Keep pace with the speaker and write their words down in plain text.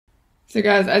So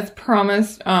guys, as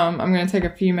promised, I'm going to take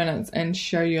a few minutes and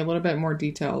show you a little bit more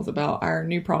details about our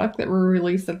new product that we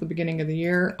released at the beginning of the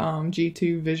year,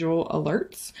 G2 Visual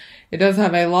Alerts. It does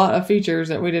have a lot of features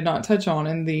that we did not touch on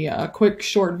in the quick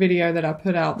short video that I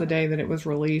put out the day that it was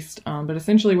released, but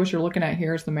essentially what you're looking at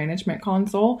here is the management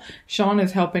console. Sean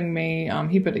is helping me.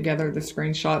 He put together the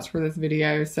screenshots for this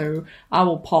video, so I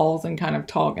will pause and kind of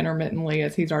talk intermittently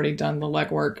as he's already done the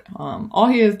legwork. All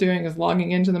he is doing is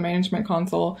logging into the management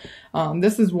console.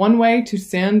 This is one way to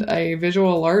send a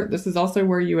visual alert. This is also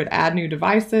where you would add new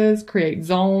devices, create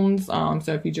zones.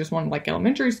 So if you just want like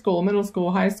elementary school, middle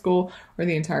school, high school, or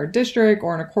the entire district,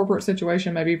 or in a corporate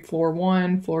situation, maybe floor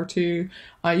 1, floor 2,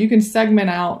 you can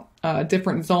segment out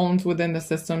different zones within the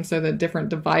system so that different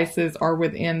devices are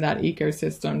within that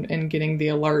ecosystem and getting the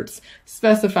alerts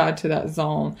specified to that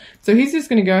zone. So he's just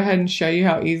going to go ahead and show you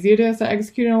how easy it is to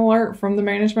execute an alert from the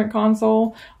management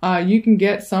console. You can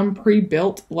get some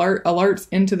pre-built alerts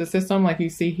into the system like you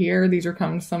see here. These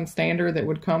are some standard that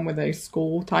would come with a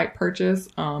school type purchase.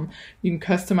 You can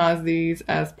customize these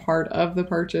as part of the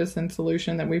purchase and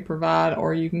solution that we provide,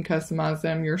 or you can customize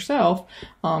them yourself.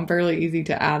 Fairly easy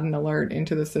to add an alert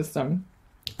into the system.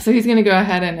 So he's going to go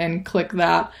ahead and click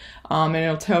that, and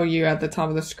it'll tell you at the top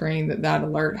of the screen that that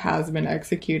alert has been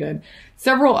executed.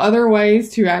 Several other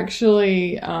ways to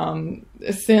actually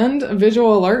send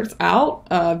visual alerts out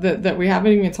that we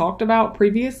haven't even talked about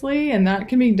previously, and that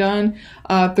can be done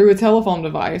through a telephone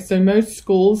device. So most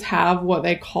schools have what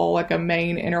they call like a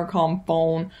main intercom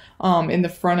phone in the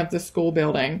front of the school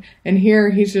building, and here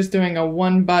he's just doing a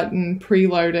one button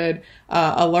preloaded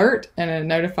alert, and it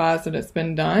notifies that it's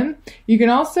been done. You can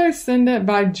also send it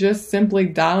by just simply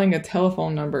dialing a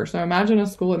telephone number. So imagine a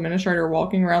school administrator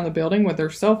walking around the building with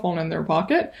their cell phone in their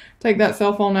pocket. Take that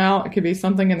cell phone out. It could be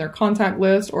something in their contact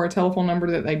list or a telephone number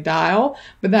that they dial,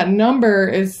 but that number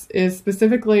is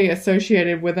specifically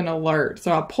associated with an alert.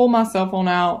 So I pull my cell phone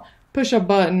out, push a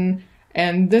button,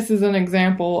 and this is an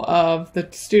example of the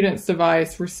student's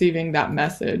device receiving that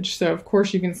message. So of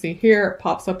course you can see here, it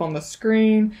pops up on the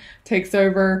screen, takes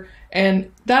over,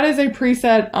 and that is a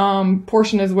preset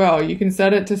portion as well. You can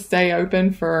set it to stay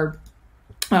open for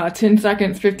 10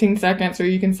 seconds, 15 seconds, or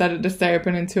you can set it to stay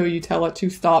open until you tell it to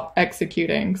stop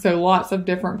executing. So lots of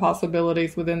different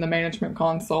possibilities within the management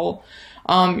console.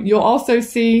 You'll also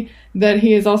see that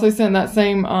he has also sent that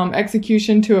same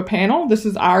execution to a panel. This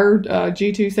is our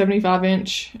G2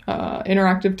 75-inch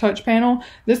interactive touch panel.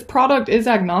 This product is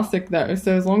agnostic though,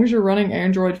 so as long as you're running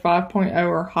Android 5.0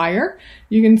 or higher,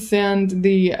 you can send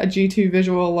the G2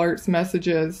 visual alerts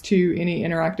messages to any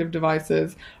interactive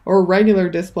devices or regular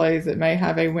displays that may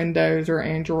have a Windows or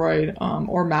Android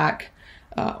or Mac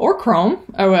or Chrome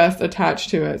OS attached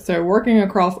to it. So working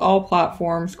across all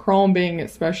platforms, Chrome being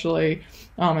especially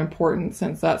important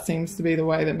since that seems to be the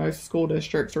way that most school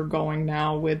districts are going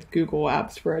now with Google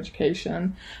Apps for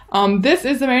Education. This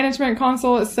is the management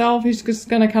console itself. He's just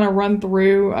going to kind of run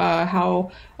through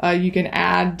how you can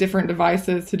add different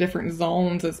devices to different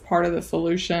zones as part of the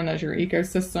solution as your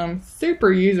ecosystem.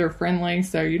 Super user friendly,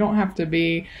 so you don't have to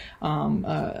be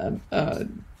a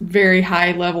very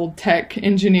high level tech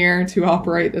engineer to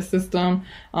operate the system.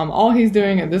 All he's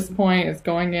doing at this point is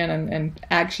going in and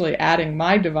actually adding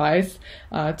my device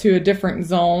to a different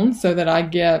zone so that I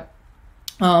get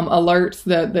alerts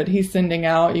that he's sending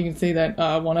out. You can see that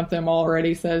one of them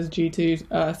already says G2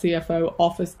 CFO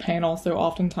office panel. So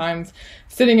oftentimes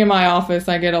sitting in my office,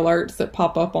 I get alerts that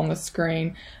pop up on the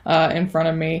screen in front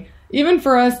of me. Even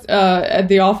for us at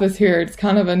the office here, it's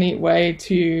kind of a neat way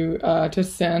to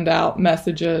send out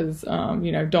messages.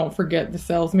 You know, don't forget the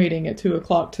sales meeting at 2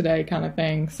 o'clock today kind of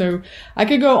thing. So I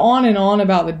could go on and on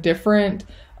about the different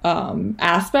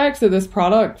aspects that this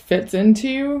product fits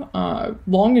into.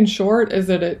 Long and short is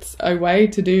that it's a way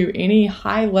to do any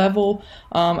high level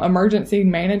emergency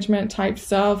management type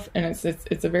stuff, and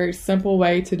it's a very simple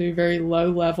way to do very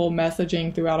low level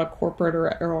messaging throughout a corporate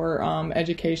or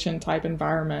education type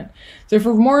environment. So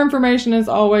for more information, as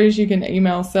always, you can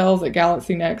email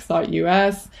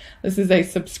sales@galaxynext.us. This is a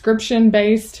subscription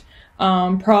based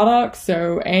product,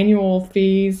 so annual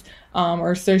fees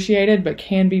are associated but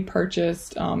can be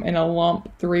purchased in a lump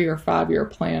 3 or 5 year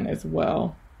plan as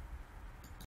well.